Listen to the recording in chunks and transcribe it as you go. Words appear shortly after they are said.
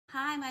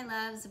my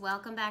loves,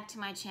 welcome back to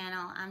my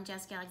channel. I'm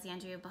Jess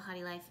Alexandria of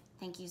Bahati Life.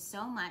 Thank you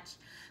so much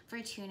for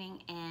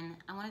tuning in.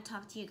 I want to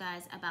talk to you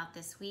guys about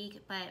this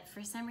week, but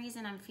for some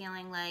reason I'm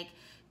feeling like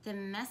the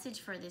message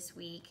for this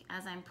week,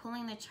 as I'm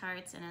pulling the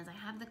charts and as I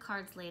have the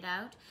cards laid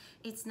out,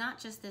 it's not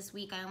just this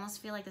week. I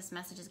almost feel like this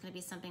message is going to be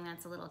something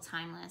that's a little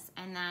timeless,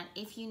 and that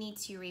if you need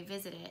to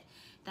revisit it,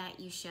 that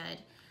you should.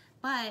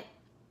 But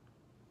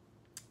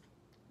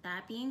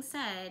that being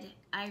said,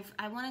 I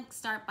want to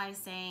start by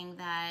saying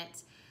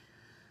that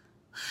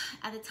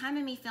at the time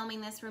of me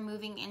filming this, we're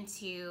moving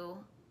into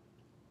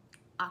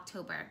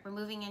October. We're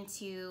moving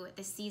into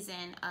the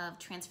season of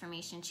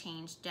transformation,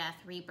 change, death,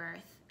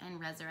 rebirth, and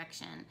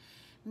resurrection.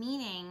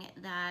 Meaning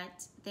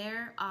that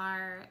there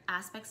are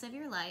aspects of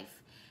your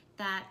life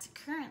that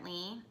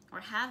currently, or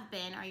have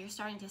been, or you're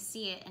starting to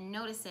see it and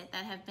notice it,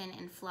 that have been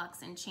in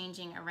flux and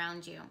changing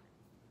around you.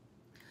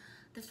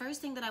 The first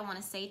thing that I want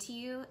to say to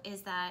you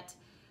is that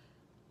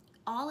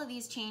all of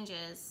these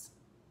changes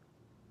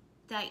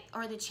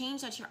or the change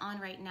that you're on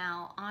right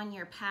now on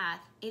your path,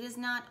 it is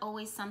not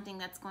always something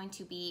that's going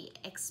to be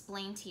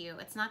explained to you.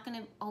 It's not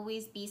going to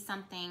always be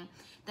something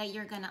that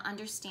you're going to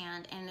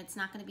understand, and it's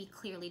not going to be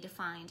clearly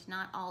defined,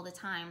 not all the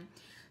time.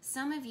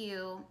 Some of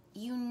you,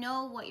 you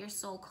know what your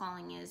soul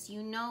calling is.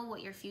 You know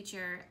what your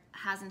future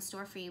has in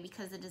store for you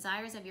because the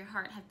desires of your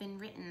heart have been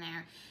written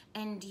there,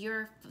 and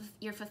you're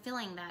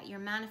fulfilling that. You're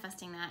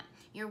manifesting that.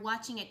 You're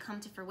watching it come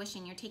to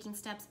fruition. You're taking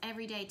steps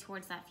every day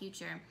towards that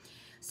future.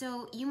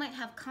 So you might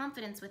have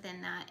confidence within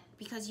that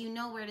because you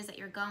know where it is that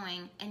you're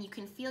going, and you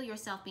can feel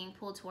yourself being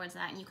pulled towards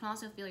that, and you can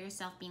also feel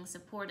yourself being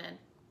supported.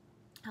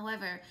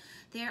 However,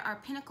 there are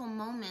pinnacle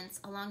moments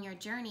along your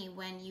journey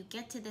when you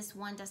get to this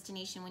one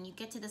destination, when you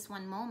get to this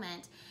one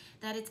moment,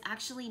 that it's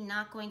actually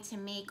not going to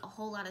make a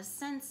whole lot of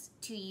sense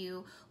to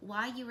you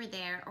why you were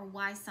there, or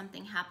why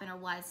something happened, or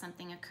why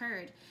something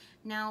occurred.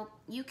 Now,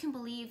 you can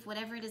believe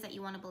whatever it is that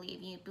you want to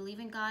believe. You believe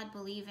in God,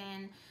 believe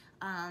in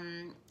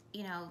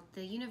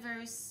the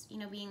universe,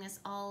 being this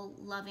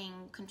all-loving,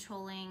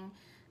 controlling,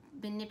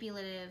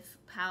 manipulative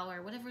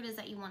power, whatever it is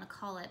that you want to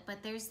call it.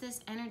 But there's this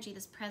energy,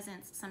 this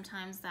presence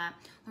sometimes that,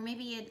 or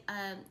maybe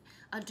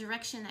a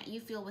direction that you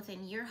feel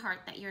within your heart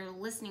that you're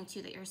listening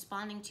to, that you're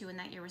responding to, and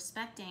that you're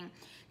respecting,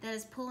 that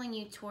is pulling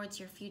you towards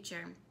your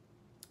future.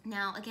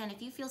 Now, again,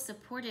 if you feel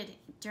supported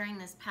during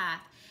this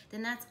path,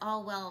 then that's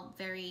all well,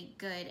 very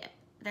good.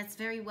 That's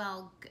very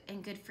well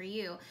and good for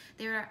you.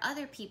 There are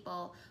other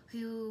people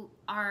who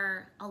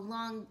are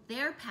along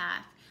their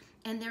path,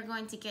 and they're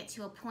going to get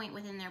to a point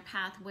within their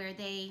path where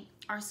they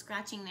are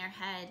scratching their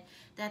head,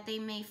 that they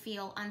may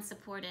feel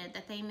unsupported,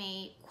 that they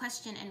may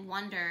question and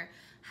wonder,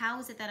 how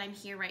is it that I'm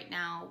here right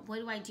now? What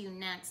do I do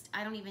next?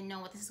 I don't even know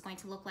what this is going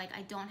to look like.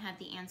 I don't have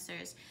the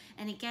answers.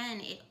 And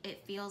again,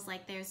 it feels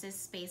like there's this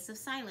space of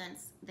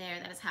silence there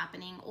that is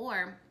happening,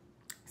 or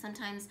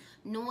sometimes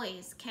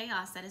noise,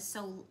 chaos that is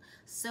so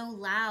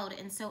loud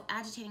and so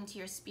agitating to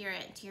your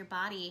spirit, to your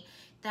body,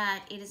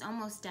 that it is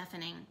almost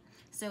deafening.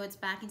 So it's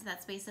back into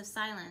that space of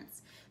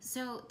silence.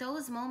 So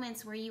those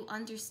moments where you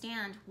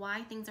understand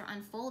why things are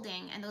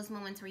unfolding, and those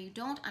moments where you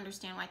don't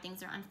understand why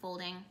things are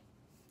unfolding,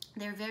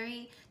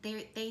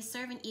 they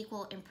serve an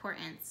equal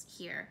importance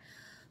here.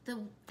 The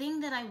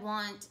thing that I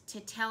want to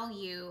tell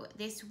you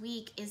this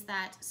week is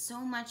that so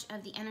much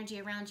of the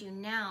energy around you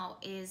now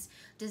is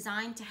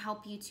designed to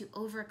help you to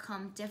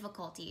overcome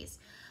difficulties.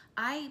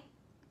 I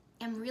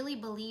am really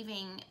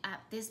believing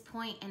at this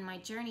point in my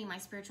journey, my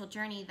spiritual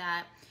journey,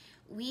 that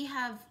we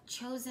have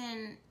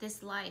chosen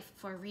this life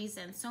for a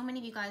reason. So many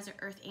of you guys are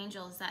earth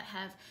angels that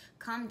have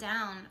come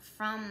down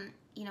from,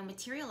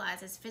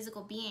 materialize as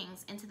physical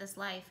beings into this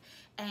life,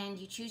 and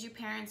you choose your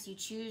parents, you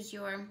choose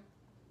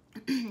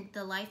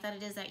the life that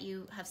it is that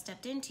you have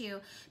stepped into,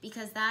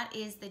 because that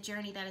is the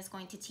journey that is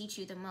going to teach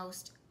you the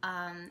most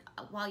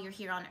while you're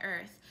here on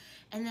earth.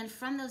 And then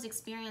from those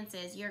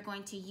experiences, you're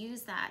going to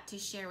use that to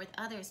share with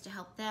others, to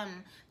help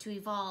them to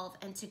evolve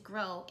and to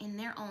grow in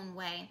their own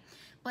way.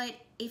 But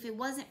if it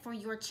wasn't for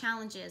your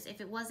challenges,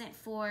 if it wasn't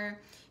for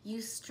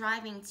you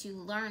striving to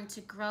learn, to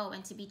grow,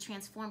 and to be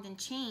transformed and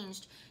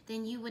changed,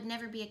 then you would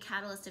never be a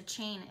catalyst of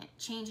change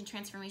and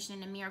transformation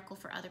and a miracle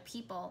for other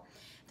people.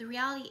 The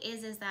reality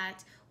is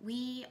that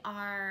we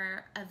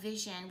are a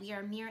vision, we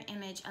are a mirror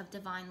image of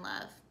divine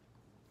love.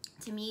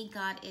 To me,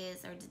 God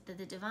is, or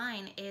the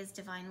divine is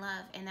divine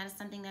love, and that is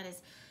something that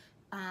is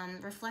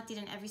reflected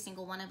in every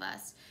single one of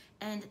us.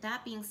 And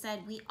that being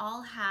said, we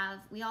all have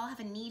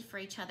a need for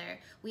each other.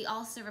 We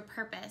all serve a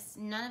purpose.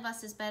 None of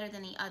us is better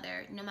than the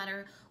other. No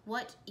matter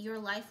what your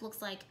life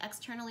looks like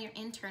externally or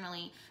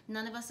internally,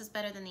 none of us is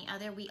better than the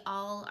other. We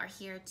all are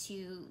here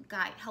to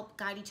help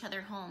guide each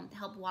other home,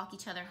 help walk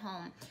each other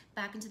home,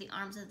 back into the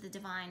arms of the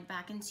divine,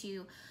 back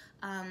into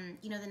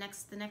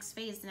the next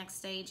phase, the next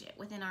stage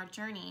within our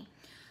journey.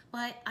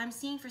 But I'm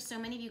seeing for so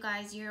many of you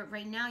guys,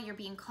 right now you're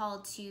being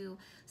called to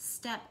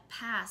step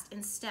past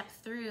and step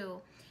through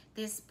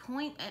this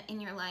point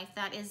in your life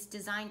that is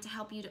designed to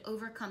help you to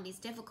overcome these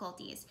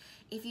difficulties.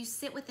 If you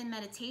sit within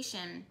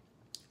meditation,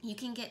 you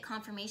can get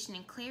confirmation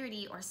and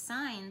clarity or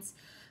signs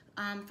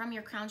from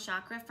your crown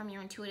chakra, from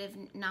your intuitive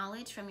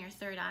knowledge, from your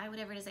third eye,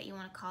 whatever it is that you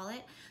want to call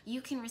it,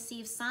 you can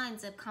receive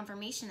signs of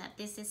confirmation that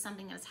this is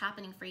something that is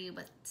happening for you.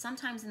 But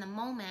sometimes in the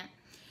moment,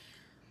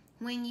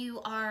 when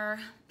you are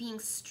being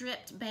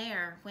stripped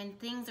bare, when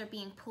things are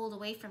being pulled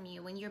away from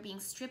you, when you're being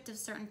stripped of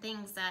certain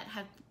things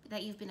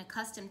that you've been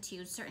accustomed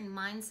to, certain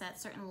mindsets,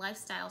 certain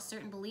lifestyles,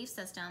 certain belief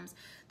systems,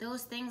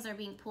 those things are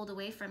being pulled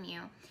away from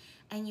you.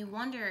 And you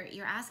wonder,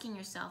 you're asking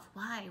yourself,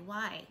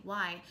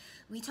 why?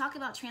 We talk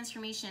about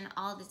transformation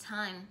all the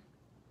time,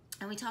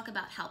 and we talk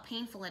about how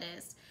painful it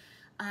is,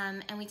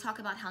 and we talk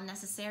about how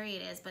necessary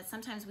it is, but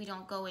sometimes we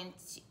don't go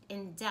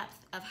in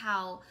depth of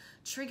how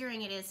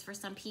triggering it is for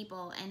some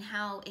people, and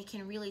how it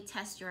can really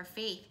test your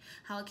faith,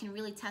 how it can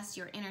really test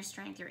your inner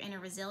strength, your inner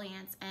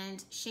resilience,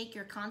 and shake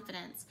your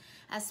confidence.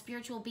 As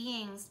spiritual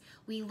beings,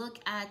 we look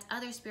at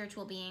other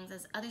spiritual beings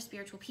as other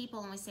spiritual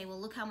people, and we say, well,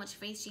 look how much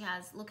faith she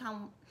has, look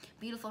how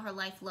beautiful her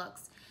life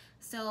looks.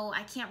 So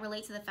I can't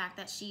relate to the fact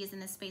that she is in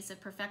this space of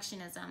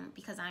perfectionism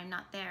because I'm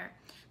not there.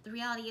 The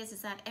reality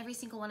is that every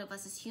single one of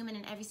us is human,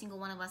 and every single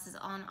one of us is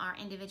on our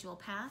individual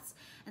paths,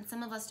 and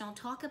some of us don't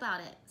talk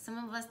about it. Some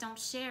of us don't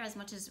share as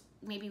much as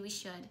maybe we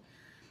should,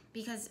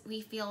 because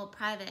we feel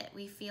private,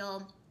 we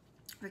feel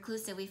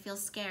reclusive, we feel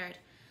scared,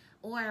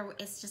 or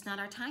it's just not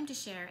our time to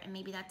share, and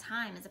maybe that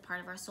time is a part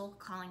of our soul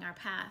calling our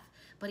path.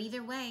 But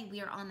either way,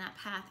 we are on that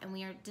path, and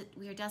we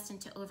are destined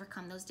to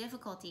overcome those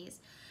difficulties.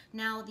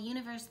 Now, the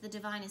universe, the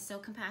divine, is so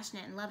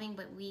compassionate and loving,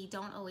 but we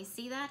don't always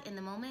see that in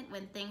the moment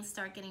when things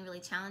start getting really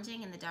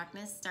challenging and the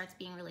darkness starts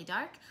being really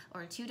dark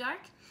or too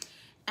dark.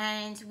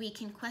 And we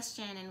can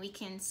question and we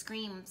can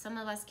scream. Some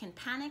of us can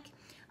panic.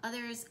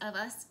 Others of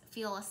us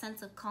feel a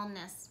sense of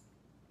calmness.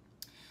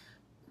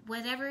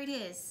 Whatever it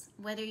is,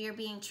 whether you're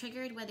being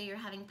triggered, whether you're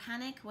having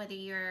panic, whether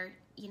you're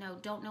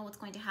don't know what's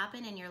going to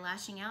happen and you're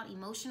lashing out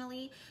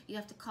emotionally, you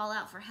have to call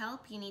out for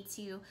help, you need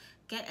to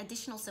get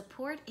additional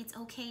support. It's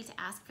okay to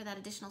ask for that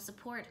additional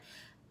support.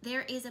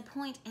 There is a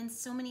point in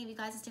so many of you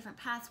guys' different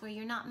paths where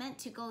you're not meant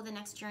to go the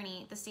next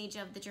journey, the stage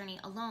of the journey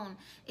alone.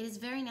 It is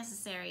very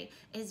necessary,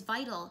 it is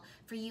vital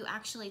for you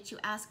actually to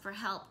ask for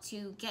help,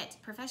 to get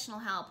professional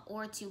help,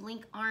 or to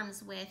link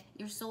arms with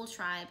your soul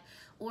tribe,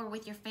 or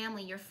with your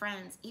family, your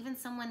friends, even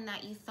someone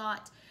that you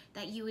thought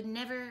that you would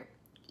never,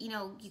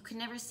 you could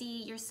never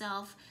see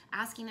yourself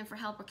asking them for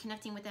help or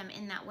connecting with them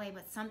in that way,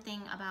 but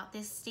something about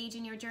this stage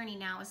in your journey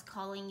now is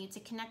calling you to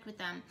connect with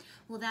them.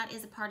 Well, that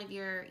is a part of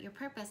your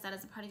purpose. That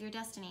is a part of your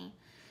destiny.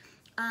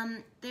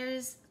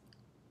 There's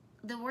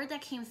the word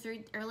that came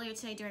through earlier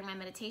today during my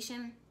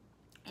meditation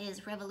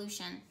is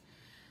revolution.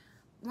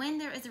 When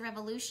there is a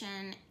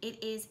revolution,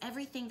 it is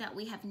everything that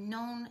we have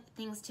known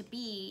things to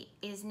be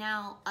is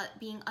now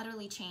being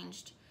utterly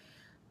changed.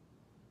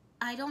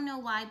 I don't know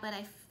why, but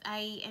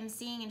I am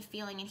seeing and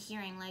feeling and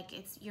hearing like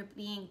you're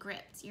being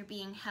gripped, you're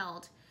being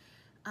held,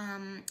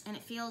 and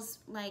it feels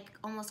like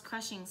almost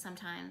crushing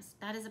sometimes.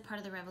 That is a part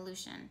of the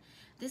revolution.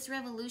 This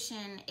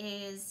revolution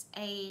is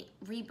a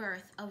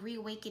rebirth, a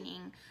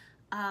reawakening,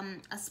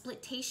 a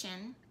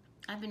splitation.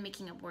 I've been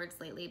making up words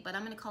lately, but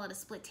I'm going to call it a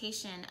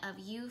splitation of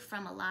you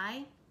from a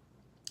lie,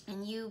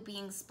 and you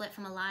being split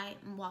from a lie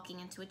and walking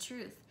into a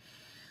truth.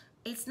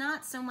 It's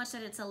not so much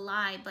that it's a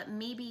lie, but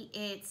maybe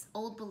it's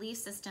old belief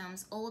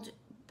systems, old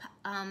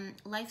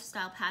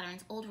lifestyle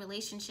patterns, old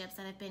relationships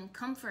that have been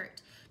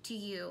comfort to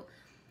you.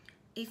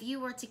 If you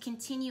were to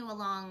continue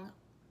along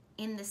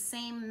in the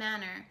same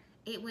manner,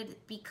 it would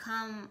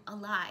become a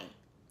lie.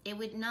 It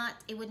would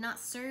not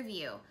serve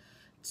you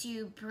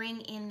to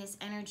bring in this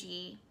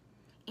energy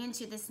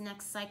into this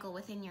next cycle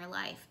within your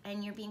life,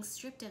 and you're being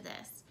stripped of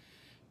this.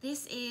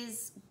 This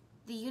is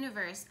the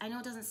universe. I know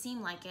it doesn't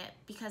seem like it,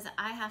 because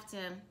I have to,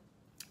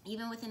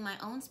 even within my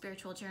own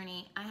spiritual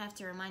journey, I have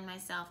to remind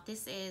myself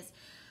this is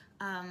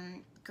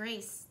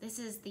grace. This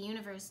is the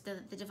universe,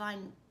 the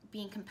divine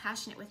being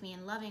compassionate with me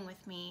and loving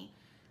with me.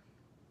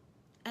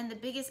 And the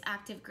biggest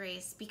act of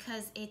grace,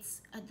 because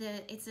it's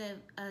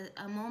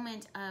a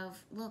moment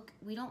of, look,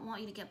 we don't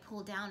want you to get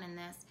pulled down in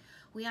this.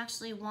 We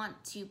actually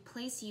want to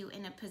place you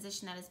in a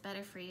position that is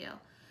better for you.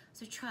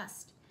 So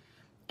trust.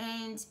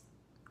 And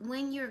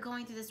when you're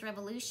going through this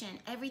revolution,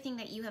 everything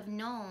that you have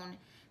known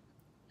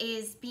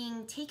is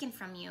being taken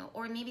from you,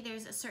 or maybe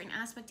there's a certain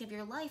aspect of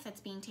your life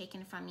that's being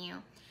taken from you.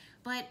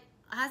 But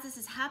as this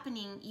is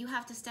happening, you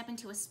have to step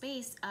into a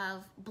space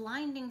of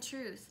blinding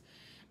truth.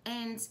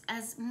 And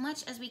as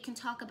much as we can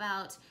talk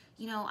about,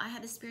 I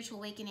had a spiritual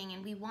awakening,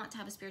 and we want to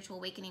have a spiritual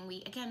awakening,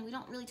 we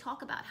don't really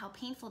talk about how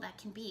painful that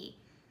can be,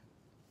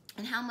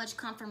 and how much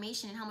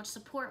confirmation and how much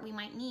support we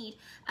might need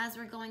as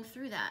we're going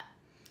through that.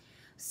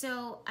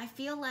 So I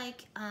feel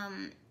like,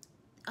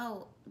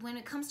 when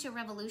it comes to a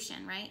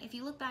revolution, right? If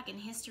you look back in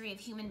history of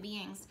human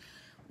beings,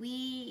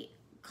 we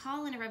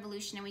call in a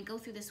revolution and we go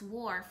through this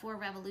war for a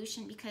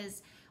revolution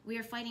because we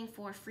are fighting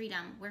for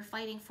freedom. We're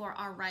fighting for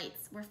our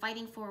rights. We're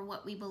fighting for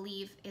what we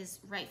believe is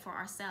right for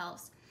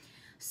ourselves.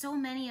 So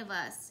many of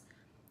us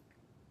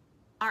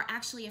are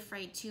actually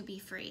afraid to be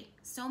free.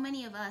 So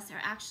many of us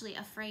are actually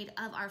afraid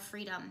of our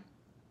freedom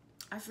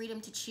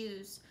to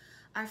choose,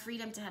 our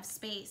freedom to have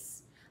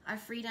space, our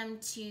freedom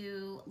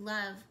to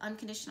love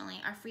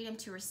unconditionally, our freedom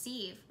to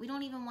receive. We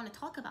don't even want to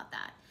talk about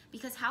that,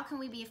 because how can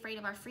we be afraid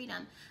of our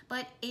freedom?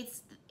 But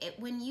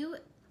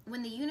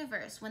when the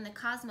universe, when the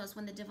cosmos,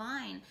 when the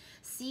divine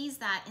sees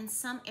that in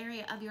some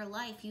area of your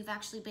life you've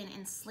actually been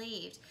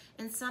enslaved,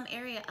 in some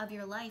area of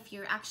your life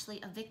you're actually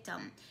a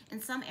victim,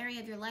 in some area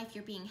of your life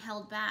you're being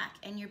held back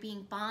and you're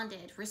being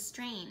bonded,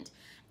 restrained,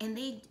 and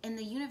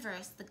the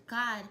universe, the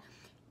God,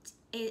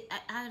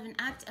 out of an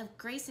act of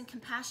grace and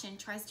compassion,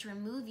 tries to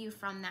remove you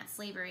from that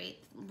slavery,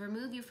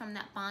 remove you from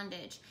that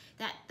bondage,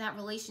 that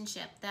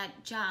relationship,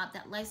 that job,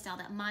 that lifestyle,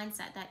 that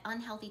mindset, that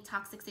unhealthy,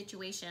 toxic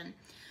situation.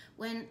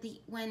 When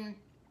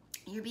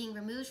you're being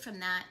removed from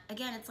that,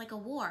 again, it's like a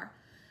war.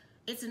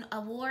 It's a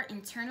war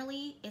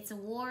internally, it's a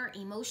war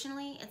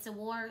emotionally, it's a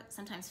war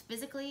sometimes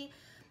physically,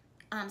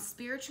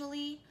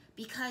 spiritually,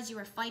 because you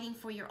are fighting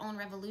for your own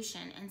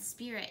revolution. And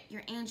spirit,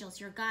 your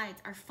angels, your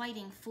guides are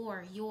fighting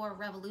for your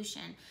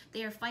revolution.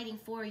 They are fighting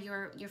for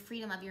your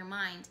freedom of your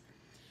mind.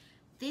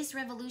 This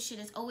revolution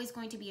is always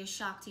going to be a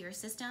shock to your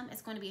system.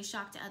 It's going to be a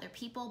shock to other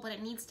people, but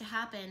it needs to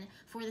happen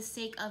for the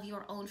sake of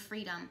your own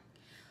freedom.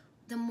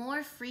 The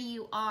more free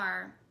you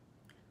are,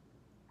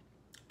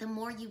 the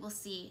more you will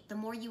see, the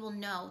more you will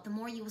know, the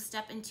more you will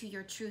step into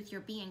your truth,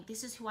 your being.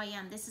 This is who I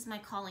am. This is my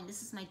calling.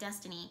 This is my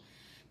destiny.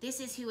 This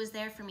is who is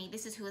there for me.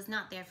 This is who is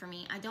not there for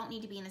me. I don't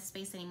need to be in this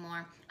space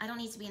anymore. I don't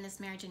need to be in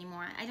this marriage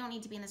anymore. I don't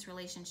need to be in this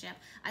relationship.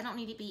 I don't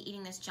need to be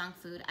eating this junk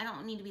food. I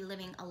don't need to be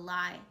living a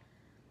lie.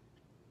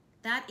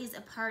 That is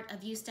a part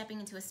of you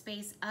stepping into a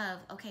space of,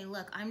 okay,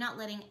 look, I'm not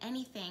letting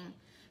anything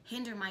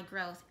hinder my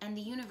growth. And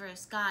the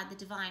universe, God, the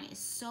divine, is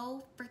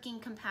so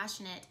freaking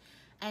compassionate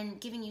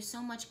and giving you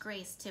so much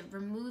grace to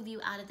remove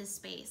you out of this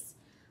space.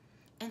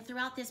 And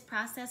throughout this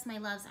process, my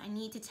loves, I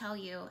need to tell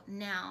you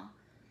now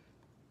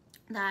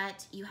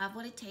that you have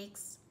what it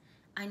takes.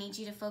 I need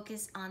you to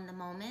focus on the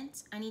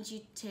moment. I need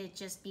you to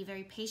just be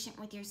very patient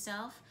with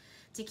yourself,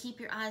 to keep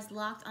your eyes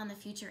locked on the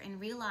future and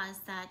realize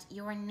that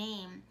your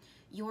name,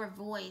 your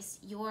voice,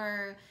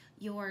 your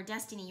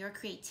destiny, your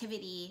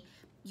creativity,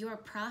 your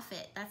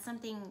profit, that's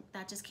something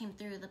that just came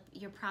through,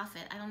 your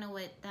profit. I don't know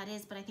what that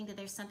is, but I think that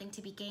there's something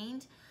to be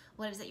gained.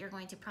 What it is that you're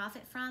going to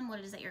profit from, what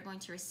it is that you're going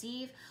to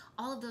receive.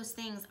 All of those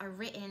things are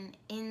written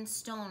in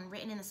stone,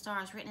 written in the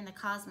stars, written in the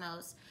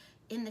cosmos,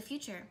 in the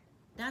future.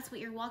 That's what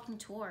you're walking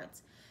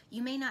towards.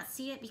 You may not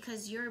see it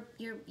because you're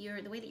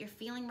the way that you're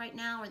feeling right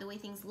now, or the way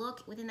things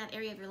look within that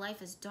area of your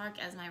life is dark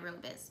as my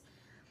robe is.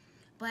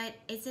 But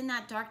it's in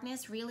that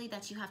darkness really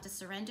that you have to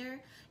surrender.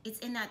 It's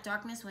in that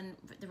darkness when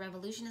the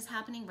revolution is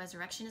happening,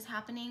 resurrection is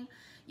happening,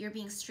 you're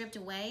being stripped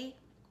away.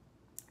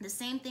 The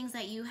same things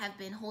that you have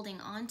been holding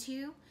on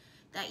to,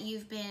 that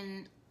you've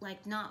been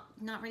like not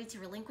ready to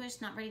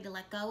relinquish, not ready to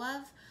let go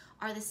of,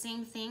 are the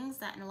same things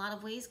that in a lot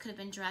of ways could have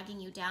been dragging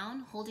you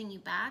down, holding you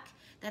back,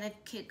 that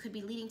could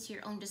be leading to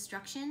your own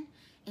destruction.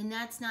 And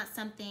that's not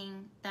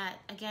something that,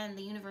 again,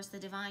 the universe, the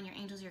divine, your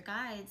angels, your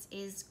guides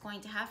is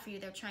going to have for you.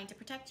 They're trying to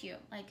protect you.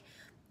 Like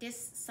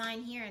this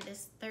sign here,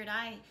 this third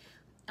eye,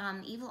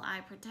 evil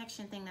eye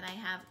protection thing that I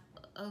have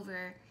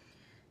over,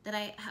 that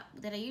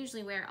I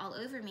usually wear all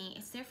over me,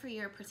 it's there for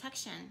your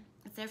protection.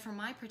 It's there for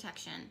my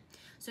protection.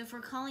 So if we're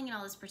calling in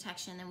all this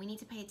protection, then we need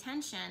to pay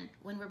attention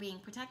when we're being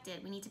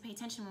protected. We need to pay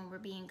attention when we're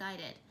being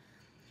guided.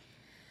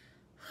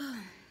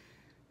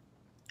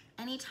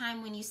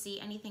 Anytime when you see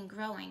anything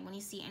growing, when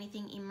you see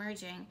anything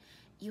emerging,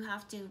 you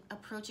have to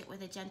approach it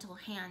with a gentle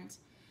hand.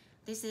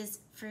 This is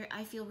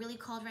I feel really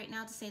called right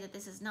now to say that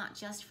this is not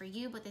just for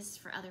you, but this is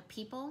for other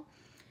people.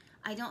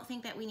 I don't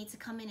think that we need to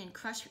come in and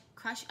crush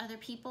other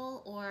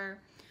people, or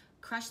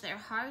crush their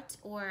heart,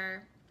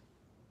 or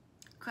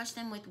crush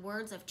them with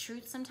words of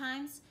truth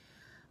sometimes.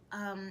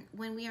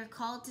 When we are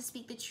called to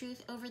speak the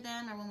truth over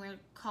them, or when we're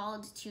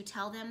called to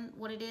tell them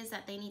what it is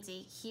that they need to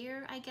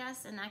hear, I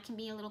guess, and that can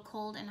be a little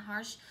cold and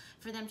harsh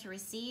for them to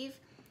receive,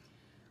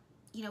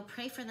 you know,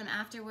 pray for them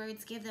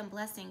afterwards, give them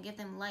blessing, give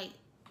them light.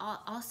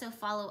 Also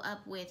follow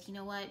up with, you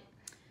know what,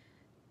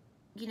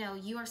 you know,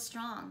 you are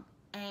strong,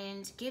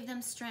 and give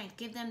them strength,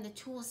 give them the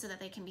tools so that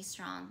they can be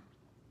strong.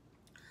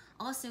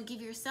 Also,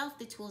 give yourself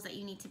the tools that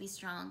you need to be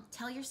strong.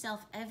 Tell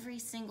yourself every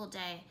single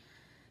day,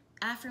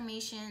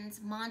 affirmations,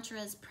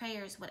 mantras,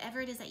 prayers,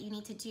 whatever it is that you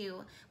need to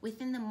do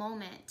within the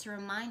moment to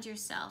remind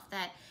yourself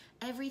that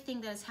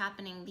everything that is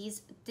happening,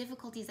 these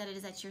difficulties that it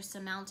is that you're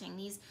surmounting,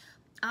 these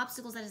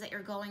obstacles that it is that you're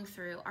going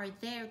through, are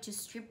there to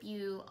strip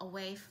you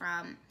away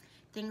from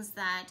things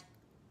that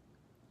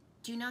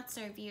do not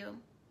serve you,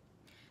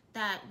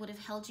 that would have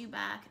held you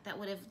back, that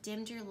would have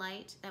dimmed your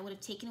light, that would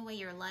have taken away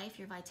your life,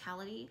 your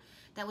vitality,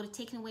 that would have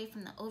taken away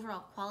from the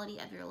overall quality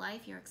of your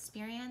life, your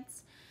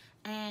experience.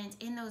 And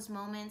in those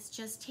moments,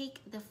 just take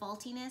the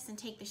faultiness and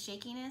take the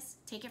shakiness,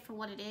 take it for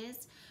what it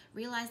is.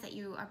 Realize that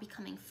you are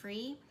becoming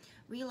free.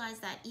 Realize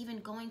that even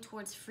going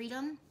towards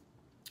freedom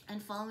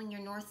and following your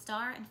North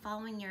Star and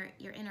following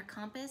your inner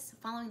compass,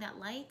 following that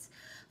light,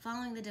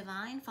 following the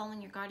divine,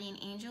 following your guardian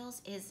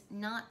angels is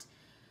not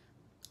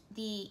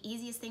the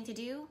easiest thing to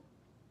do.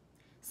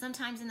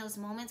 Sometimes in those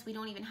moments, we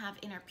don't even have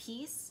inner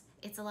peace.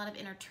 It's a lot of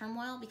inner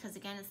turmoil because,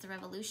 again, it's the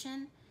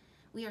revolution.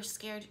 We are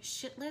scared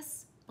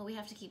shitless, but we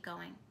have to keep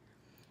going.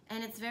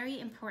 And it's very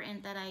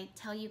important that I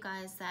tell you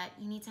guys that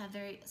you need to have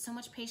so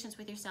much patience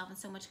with yourself and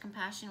so much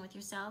compassion with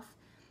yourself.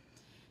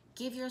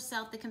 Give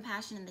yourself the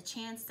compassion and the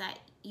chance that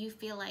you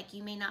feel like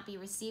you may not be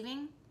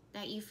receiving,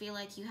 that you feel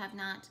like you have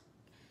not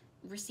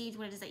received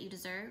what it is that you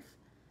deserve.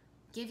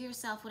 Give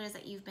yourself what it is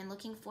that you've been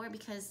looking for,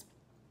 because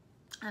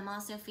I'm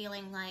also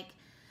feeling like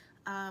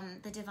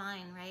the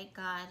divine, right?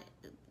 God,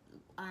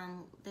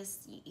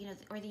 this, you know,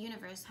 or the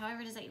universe,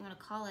 however it is that you want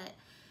to call it,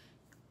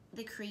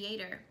 the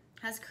creator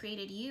has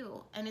created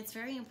you. And it's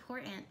very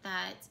important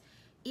that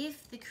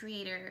if the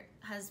creator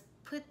has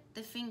put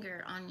the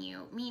finger on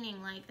you,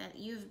 meaning like that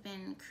you've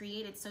been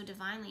created so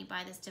divinely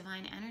by this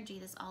divine energy,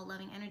 this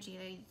all-loving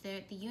energy,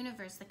 the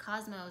universe, the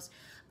cosmos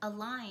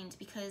aligned,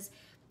 because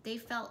they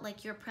felt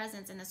like your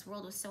presence in this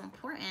world was so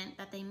important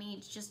that they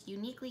made just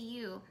uniquely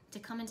you to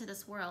come into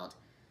this world.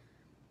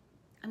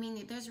 I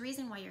mean, there's a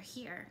reason why you're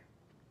here.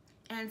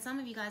 And some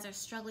of you guys are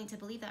struggling to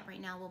believe that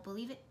right now. Well,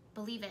 believe it,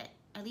 believe it.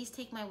 At least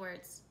take my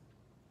words.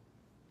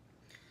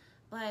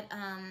 But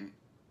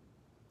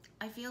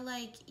I feel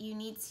like you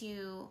need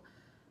to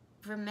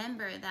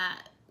remember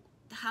that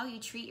how you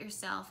treat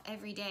yourself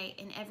every day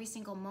in every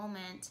single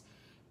moment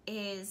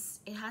is,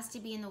 it has to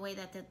be in the way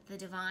that the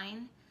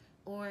divine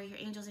or your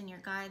angels and your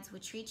guides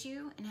would treat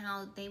you and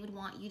how they would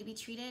want you to be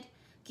treated.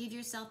 Give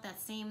yourself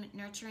that same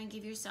nurturing,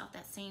 give yourself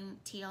that same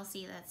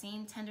TLC, that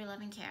same tender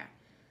love and care.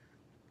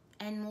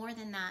 And more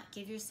than that,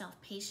 give yourself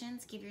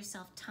patience, give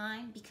yourself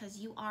time, because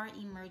you are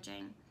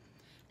emerging.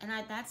 And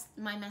that's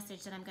my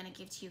message that I'm going to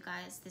give to you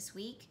guys this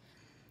week.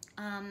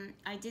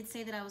 I did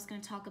say that I was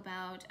going to talk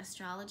about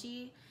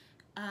astrology.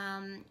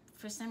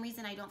 For some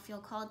reason, I don't feel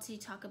called to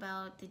talk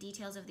about the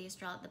details of the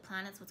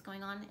planets, what's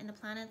going on in the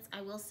planets.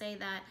 I will say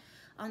that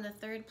on the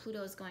 3rd,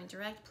 Pluto is going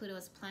direct. Pluto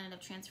is a planet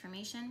of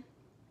transformation.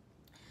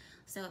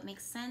 So it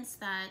makes sense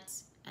that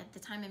at the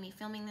time of me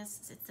filming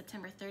this, it's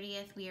September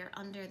 30th, we are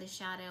under the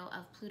shadow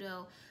of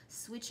Pluto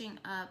switching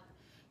up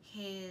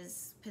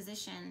his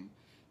position,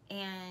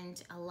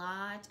 and a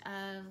lot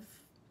of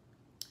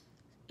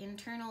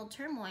internal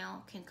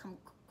turmoil can come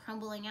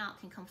crumbling out,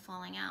 can come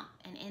falling out.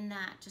 And in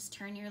that, just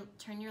turn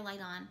your light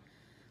on.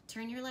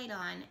 Turn your light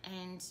on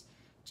and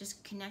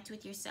just connect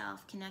with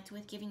yourself, connect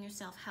with giving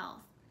yourself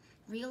health.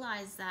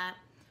 Realize that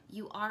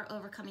you are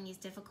overcoming these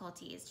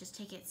difficulties. Just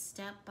take it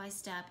step by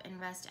step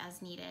and rest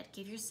as needed.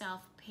 Give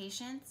yourself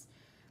patience.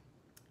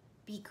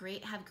 Be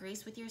great, have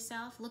grace with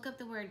yourself. Look up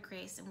the word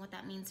grace and what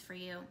that means for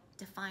you.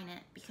 Define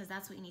it, because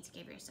that's what you need to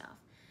give yourself.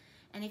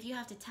 And if you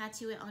have to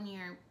tattoo it on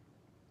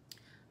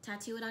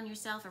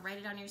yourself, or write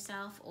it on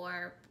yourself,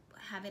 or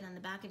have it on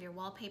the back of your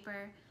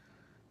wallpaper,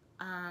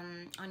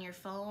 on your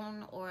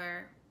phone,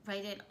 or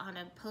write it on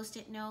a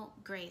post-it note,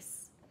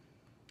 grace.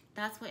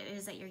 That's what it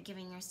is that you're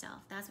giving yourself.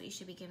 That's what you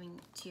should be giving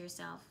to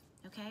yourself,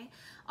 okay?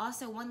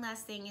 Also, one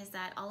last thing is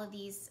that all of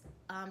these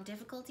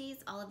difficulties,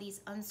 all of these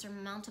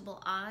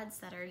unsurmountable odds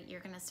that you're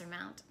gonna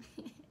surmount,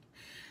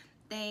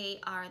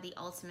 they are the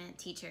ultimate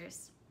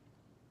teachers.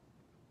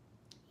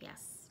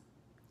 Yes,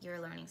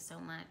 you're learning so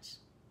much.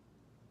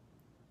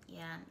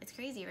 Yeah, it's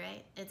crazy,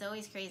 right? It's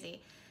always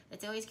crazy.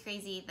 It's always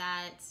crazy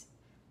that,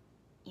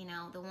 you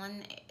know,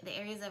 the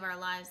areas of our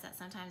lives that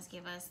sometimes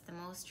give us the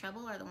most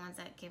trouble are the ones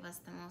that give us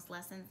the most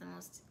lessons,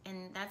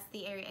 and that's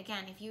the area,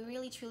 again, if you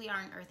really truly are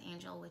an earth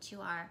angel, which you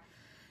are,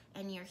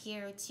 and you're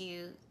here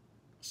to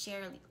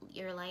share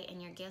your light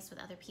and your gifts with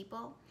other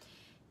people,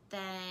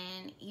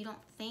 then you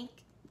don't think,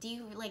 do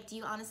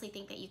you honestly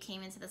think that you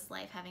came into this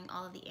life having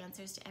all of the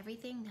answers to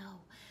everything? No.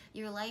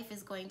 Your life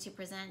is going to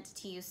present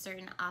to you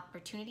certain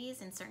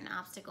opportunities and certain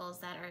obstacles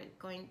that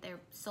their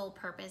sole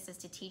purpose is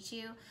to teach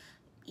you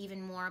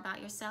even more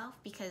about yourself,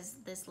 because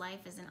this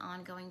life is an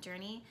ongoing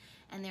journey,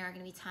 and there are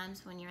going to be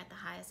times when you're at the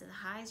highest of the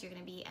highs. You're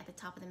going to be at the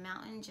top of the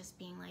mountain just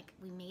being like,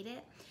 we made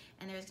it.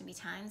 And there's going to be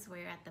times where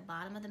you're at the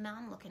bottom of the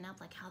mountain looking up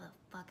like, how the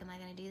fuck am I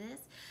going to do this?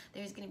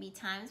 There's going to be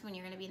times when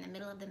you're going to be in the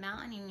middle of the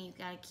mountain and you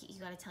got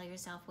to tell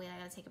yourself, wait, I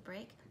got to take a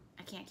break.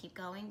 I can't keep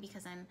going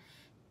because I'm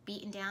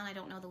beaten down. I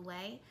don't know the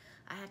way.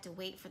 I have to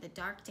wait for the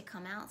dark to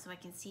come out so I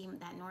can see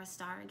that North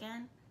Star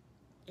again.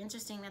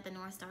 Interesting that the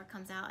North Star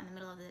comes out in the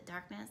middle of the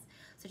darkness.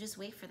 So just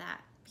wait for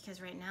that,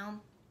 because right now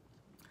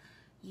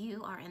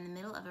you are in the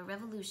middle of a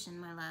revolution,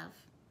 my love.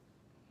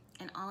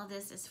 And all of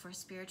this is for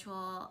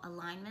spiritual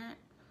alignment.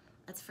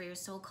 It's for your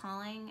soul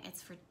calling.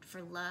 It's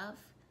for love.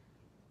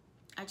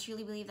 I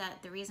truly believe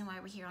that the reason why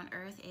we're here on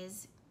earth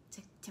is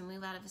to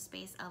move out of a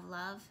space of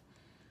love,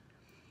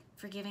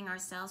 forgiving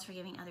ourselves,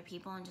 forgiving other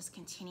people, and just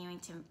continuing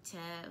to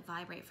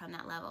vibrate from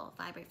that level,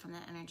 vibrate from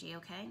that energy,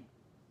 okay?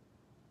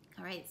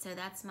 All right, so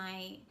that's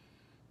my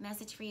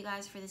message for you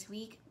guys for this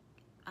week.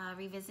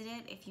 Revisit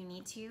it if you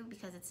need to,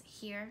 because it's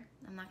here.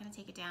 I'm not going to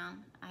take it down.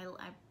 I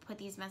put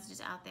these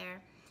messages out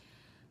there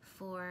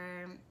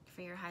for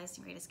your highest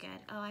and greatest good.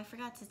 Oh, I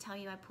forgot to tell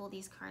you, I pulled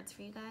these cards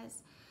for you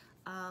guys.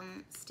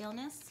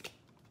 Stillness.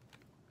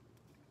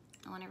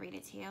 I want to read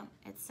it to you.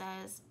 It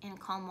says, in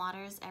calm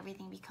waters,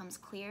 everything becomes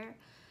clear.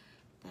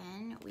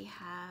 Then we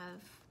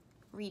have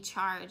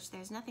recharge.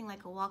 There's nothing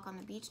like a walk on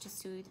the beach to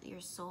soothe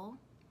your soul.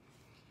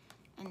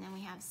 And then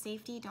we have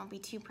safety. Don't be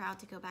too proud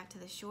to go back to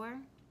the shore.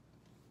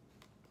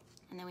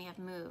 And then we have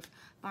move.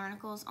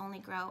 Barnacles only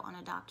grow on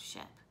a docked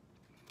ship.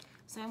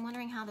 So I'm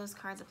wondering how those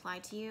cards apply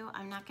to you.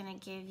 I'm not going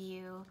to give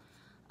you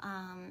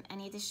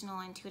any additional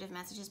intuitive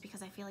messages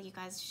because I feel like you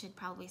guys should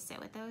probably sit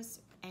with those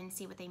and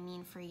see what they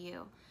mean for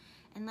you.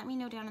 And let me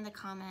know down in the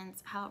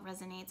comments how it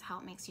resonates, how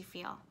it makes you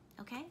feel.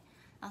 Okay?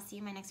 I'll see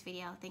you in my next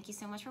video. Thank you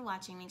so much for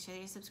watching. Make sure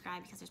that you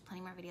subscribe because there's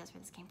plenty more videos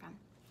where this came from.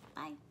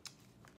 Bye.